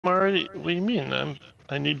already. What do you mean?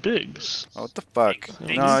 I need bigs. Oh, what the fuck?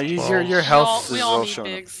 Bigs. No, your health we is all all need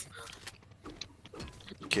showing up. bigs.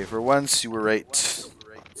 Okay, for once you were right.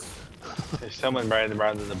 There's someone riding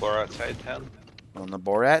around in the Borat side town. On the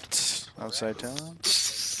Borat outside town.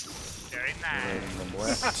 Very Right in the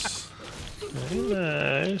nice. Borat. Very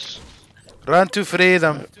nice. Run to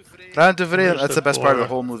freedom. Run to freedom. Where's That's the the best part of the Borat?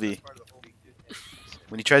 whole movie.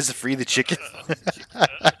 When he tries to free the chicken.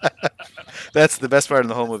 That's the best part of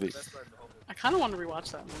the whole movie. I kind of want to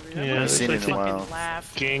rewatch that movie. Yeah, I I've there's seen it in a like while.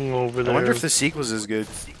 Laugh. gang over I there. wonder if the sequel's as good.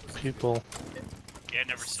 people. Yeah, I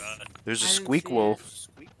never saw it. There's a I didn't squeak see wool.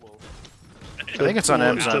 it. I think it's on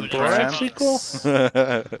Amazon The Borat Prime. sequel?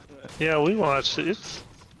 Yeah, we watched it. It's.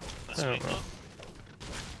 I don't know.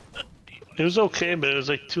 It was okay, but it was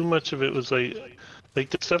like too much of it was like the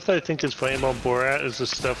stuff that I think is funny about Borat is the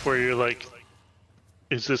stuff where you're like,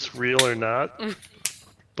 is this real or not?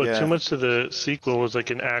 But Yeah. too much of the sequel was like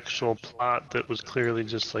an actual plot that was clearly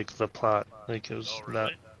just like the plot. Like it was Oh,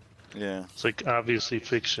 not. really? Yeah. It's like obviously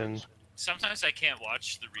fiction. Sometimes I can't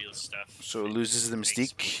watch the real stuff. So it loses the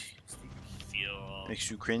mystique. Feel. Makes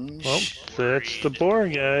you cringe. Well, that's the Boar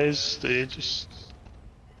guys. They just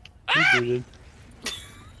rebooted.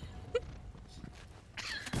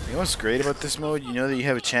 You know what's great about this mode? You know that you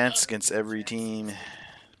have a chance against every team.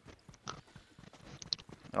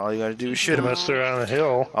 All you gotta do is shoot him. Unless they're on a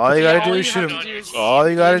hill. All you Yeah, gotta do all is you shoot have him. to do is All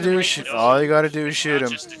you gotta aim do right is shoot. at All you gotta do is It's shoot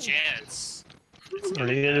not him. just a chance. All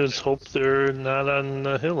you gotta do is hope they're not on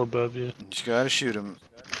the hill above you. You just gotta shoot him.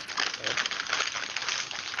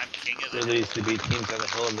 I'm king of There the needs to be teams on the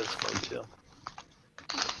hill in this mode too.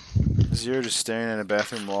 Zero just staring at a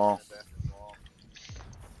bathroom wall.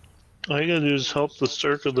 All you gotta do is hope the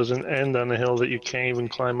circle doesn't end on a hill that you can't even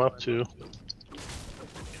climb up to. gonna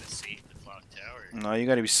save the clock tower. No, you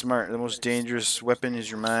gotta be smart. The most dangerous weapon is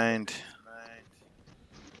your mind.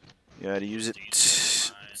 You gotta use it.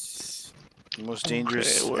 The most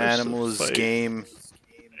dangerous where's the animal is fight? game.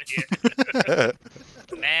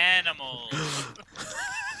 Animal.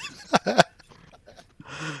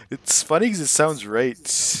 It's funny because it sounds right.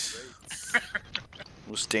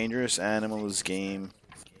 Most dangerous animal is game.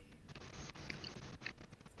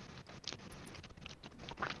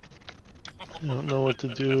 I don't know what to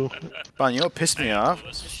do. Bon, you know what pissed me off?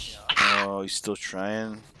 Oh, he's still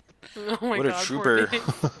trying. Oh my What a God, poor trooper.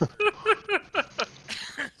 Dave.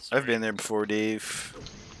 I've been there before, Dave.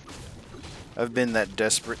 I've been that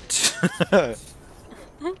desperate.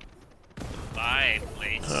 Bye,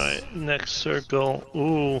 place. Alright, next circle.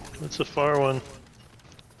 Ooh, that's a far one.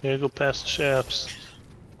 You gotta go past the shafts.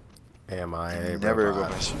 Am I a Never go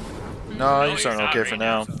robot? past. No, you're starting you're okay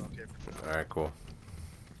not for right now. Alright, cool.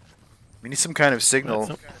 We need some kind of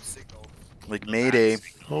signal, like Mayday.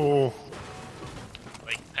 Oh,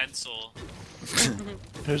 Like pencil.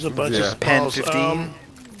 there's a bunch Yeah. of Pen spells. 15.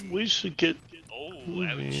 We should get. Oh, Ooh,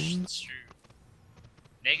 ouch. man. That's true.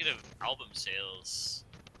 Negative album sales.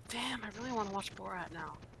 Damn, I really want to watch Borat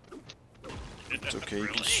now. It's okay, you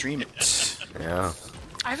can stream it. Yeah.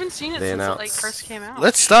 I haven't seen it They since it announced- like first came out.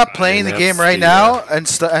 Let's stop playing the And game that's right the, now and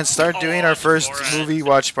start doing Oh, our first Borat. movie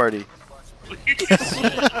watch party. Oh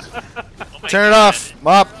my Turn it God. off.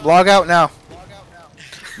 Mop, log out now.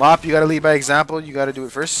 Mop, you gotta lead by example. You gotta do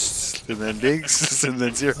it first, and then Biggs, and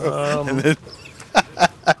then Zero, and then.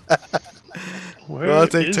 Where Well, I'll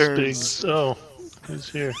take is turns. Biggs? Oh, he's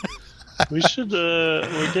here. We should.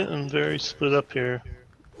 We're getting very split up here.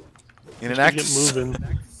 In an We act, get of,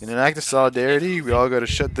 moving. in an act of solidarity, we all gotta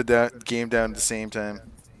shut the game down at the same time.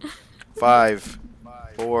 5,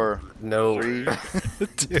 4, No. 3,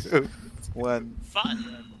 2, 1.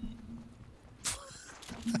 Fun.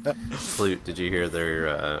 Flute, did you hear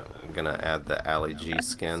they're gonna add the Ali G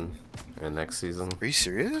skin in next season? Are you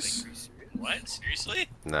serious? What? Seriously?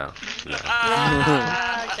 No. No.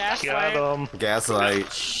 Ah, Got gaslight. him.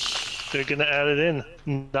 Gaslight. They're gonna add it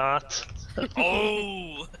in. Not.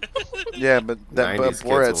 Oh! Yeah, but that 90s kids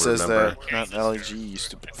Borat will says remember. that, not LG, you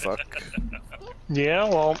stupid fuck. Yeah,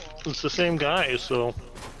 well, it's the same guy, so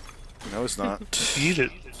No, it's not. eat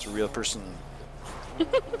it. It's a real person.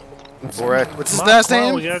 Borat, what's his Come last on,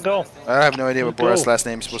 name? we gotta go. I have no idea what Let's Borat's go. last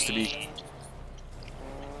name is supposed to be.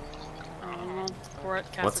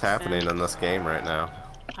 Borat, What's Kazakhstan. happening in this game right now?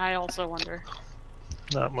 I also wonder.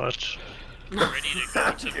 Not much. Ready to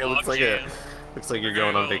go to It looks like Jam. looks like you're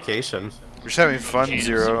going on vacation. We're just having fun,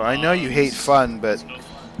 Zero. I know you hate fun, but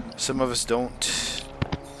some of us don't.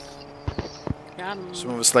 Got him. Some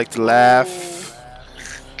of us like to laugh.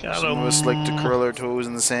 Got Some him. of us like to curl our toes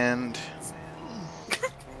in the sand.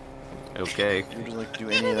 Okay. We don't like to do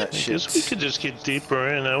any of that I shit. guess we could just get deeper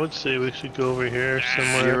in. I would say we should go over here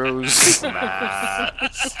somewhere. Zeros. Curl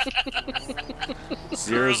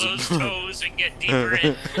Zeros. those toes and get deeper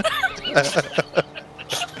in.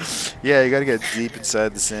 Yeah, you gotta get deep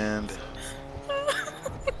inside the sand.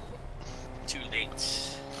 Too late.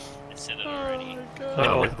 I said it already.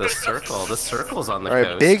 Oh, look at this circle. This circle's on the Alright,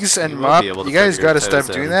 coast. Biggs and You will Mop, be able to you guys put your gotta stop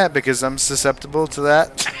toes doing in. that because I'm susceptible to that.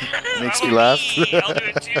 Makes me laugh. I'll do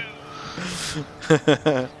it too.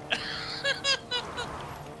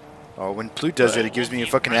 Oh, when Plute does it, it gives me a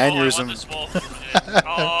fucking Oh, I want aneurysm. this wolf.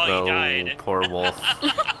 Oh, he Oh, died. poor wolf.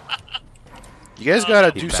 You guys gotta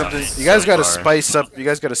He do bounced something. so You guys gotta far. spice up. You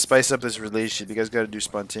guys gotta spice up this relationship. You guys gotta do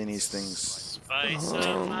spontaneous things. Spice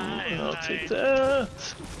of my I'll take life. that.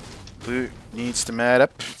 Plute needs to mat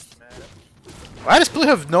up. Why does Plute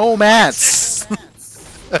have no mats?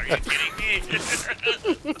 Are you kidding me?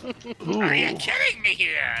 Are you Ooh, kidding me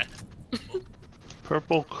here?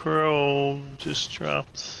 purple crow just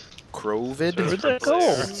dropped. Crovid? Where'd that go?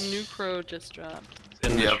 New crow just dropped.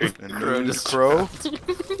 Yep. A nude crow?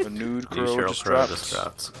 A nude New crow Cheryl just Crow dropped. just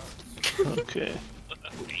dropped. Okay.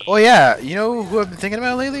 Oh yeah, you know who I've been thinking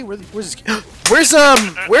about lately? Where's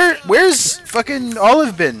where's fucking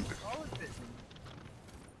Olive been?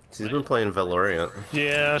 She's been playing Valorant.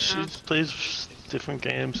 Yeah, she plays different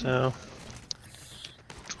games now.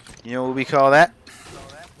 You know what we call that?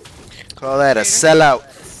 Call that a sellout.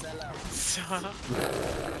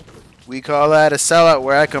 We call that a sellout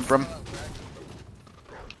where I come from.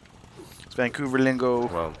 It's Vancouver lingo.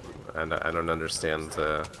 Well, I don't understand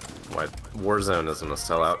why Warzone isn't a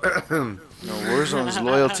sellout. No, Warzone's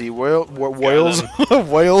loyalty.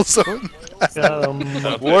 Zone. Got 'em.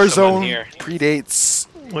 Someone Warzone here. predates.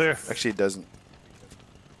 Where? Actually, it doesn't.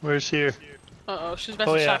 Where's here? Uh-oh, she's about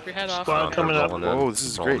Oh, to yeah. chop your head off. Squad coming up. Rolling in, Oh, this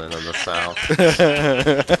is rolling great. in the south.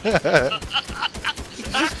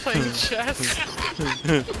 Playing chess.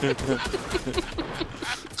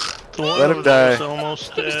 The one Let him over there is die.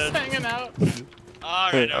 almost Just dead. hanging out.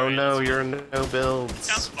 Alright, Oh alright. no, Sounds you're no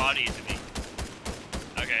builds. spotty to me.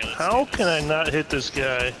 Okay, let's How do can I this. not hit this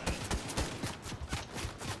guy?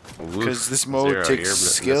 Because this mode takes you're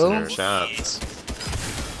skill. missing your shots.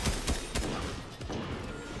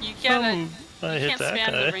 You gotta, I you hit can't that spam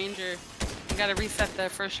the guy. ranger. You gotta reset the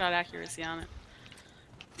first shot accuracy on it.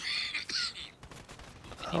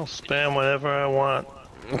 I'll spam whatever I want.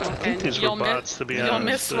 I Okay, think these were you'll bots, to be You'll honest.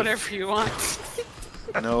 miss but- whatever you want.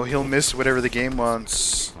 No, he'll miss whatever the game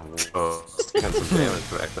wants. Oh, got some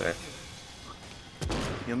damage back there.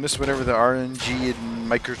 He'll miss whatever the RNG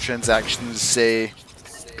and microtransactions say.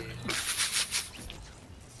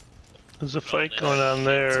 There's a fight going on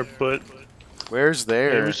there, but Where's maybe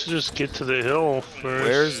there? we should just get to the hill first.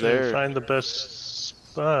 Where's and there? Find the best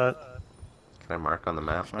spot. Can I mark on the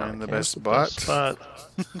map? Find No, the I best Best bot. spot.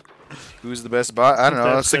 Who's the best bot? I don't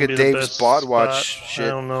know. That's It's like gonna a be the Dave's best bot watch spot. I shit.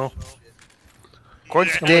 don't know.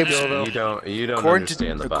 According to I'm gonna Dave's, go though. You don't According to-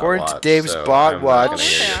 understand the bot according to watch, Dave's so bot I'm watch- not gonna Oh,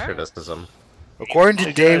 hear they your are. criticism. according to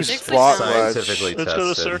Hey, Dave's guys. bot Scientifically watch, Let's go to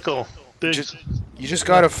tested. circle. Big. you just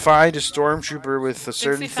gotta find a stormtrooper with a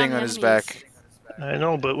certain found thing on his enemies. back. I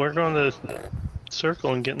know, but we're going to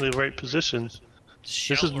circle and get in the right position. This is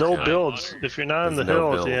Shell no work builds. on If you're not on the There's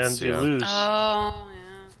no hill at the builds, end, you yeah. lose. Oh,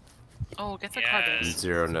 yeah. Oh, get the card Yeah. base.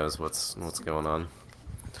 Zero knows what's going on.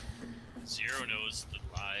 Zero knows the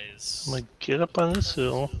lies. I'm like, get up on this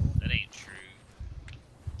hill. That ain't true.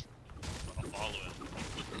 I'll follow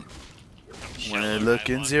it. When I Shell look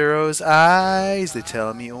in work Zero's eyes, they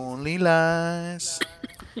tell me only lies.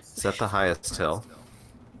 Is that the highest hill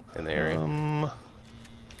in the area? I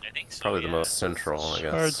think so, Probably the yeah. most central, I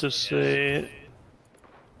Hard guess. to say.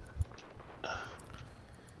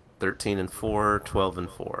 13 and 4, 12 and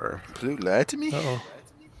 4. Plute lied to me? Uh-oh.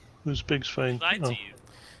 Who's Big's I fighting? lied Oh. to you.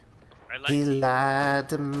 I lied He to you. lied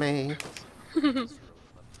to me.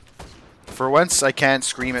 For once, I can't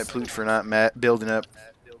scream at Plute for not building up.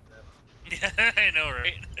 I know,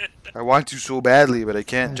 right? I want to so badly, but I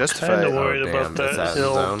can't I'm justify kind of it. worried Oh, damn, about is that that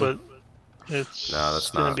hill, zone? but it's No,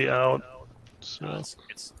 that's gonna not. be out. So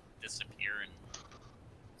It's disappearing.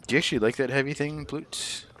 Do you actually like that heavy thing,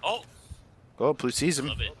 Plute? Oh, Oh, Plute sees him.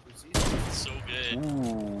 love it. It's so good.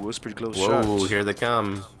 Ooh, that was a pretty close Whoa, shot. here they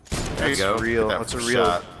come. There That's you go. real. Get that That's a first real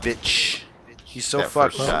shot. bitch. He's so That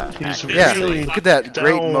fucked. first shot. he's Yeah, really look at that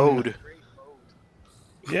great down. mode.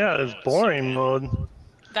 Yeah, it's boring mode.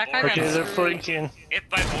 That guy Okay, got they're screwed. flanking. If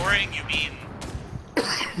by boring you mean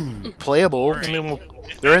Playable. I mean,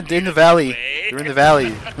 They're in the valley. They're in the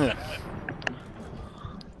valley.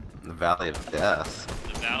 The Valley of Death.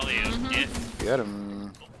 the Valley of Death. Got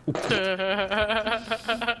him.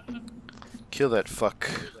 Kill that fuck.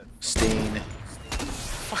 Stain.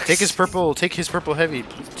 Take his purple heavy.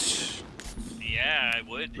 Yeah, I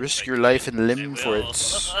would. Risk your life and limb for it.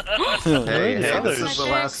 Hey, the hey, others?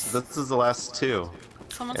 this is the last two.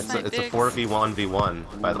 Someone It's snipe a digs.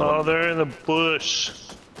 4v1v1, by the Oh, way. they're in the bush.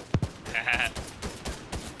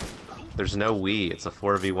 There's no we, it's a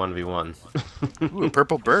 4v1v1. Ooh, a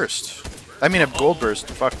purple burst. I mean a gold burst.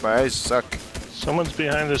 Fuck, my eyes suck. Someone's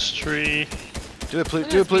behind this tree, Do it, please. Look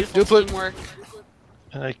at Do it, this please. Do beautiful it, please. teamwork.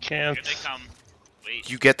 and I can't. Here they come. Wait.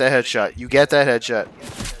 You get that headshot. You get that headshot.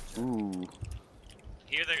 Ooh.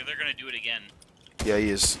 Here they're gonna do it again. Yeah, he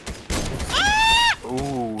is.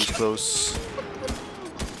 Ooh, it's close.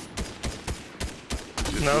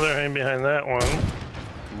 Now they're hiding behind that one.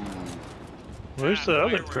 Where's the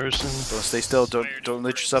other person? Don't stay still. Don't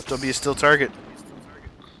let yourself. Don't be a still target.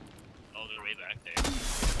 Oh, they're way back there.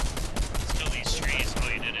 Let's kill these trees. Oh,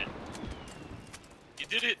 you did it. You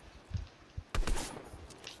did it.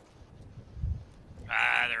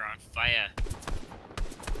 Ah, they're on fire.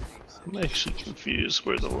 I'm actually confused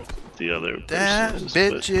where the other That person is.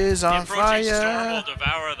 bitch is The on approaching storm fire. will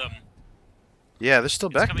devour them. Yeah, they're still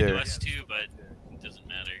It's back coming there. to us too, but it doesn't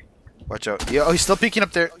matter. Watch out. Yeah, oh, he's still peeking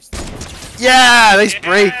up there. Yeah, nice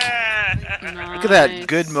break. Yeah! Look at that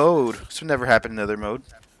good mode. This would never happen in other mode.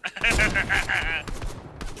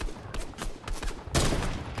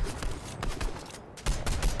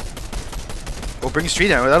 Oh, bring his tree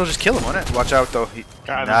down. That'll just kill him, won't it? Watch out, though.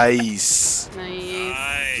 Nice. Nice.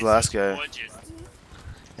 Nice. The last guy. Gorgeous.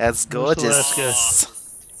 That's Who's the last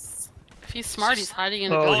gorgeous. If he's smart, he's hiding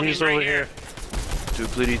in a Oh, building. he's right over here. here. Do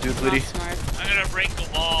plitty, do Not plitty. smart. I'm gonna break the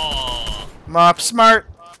wall. Mop smart.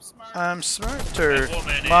 I'm smarter. That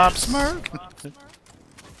woman Mop is- smart.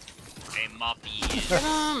 Hey, Moppy. Get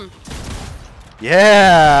him.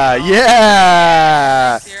 Yeah,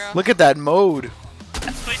 yeah. Zero. Look at that mode.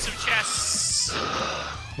 Let's play some chess.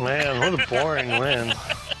 Man, what a boring win.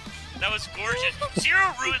 That was gorgeous.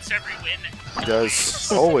 Zero ruins every win. He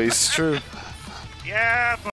does. Always true. Yeah,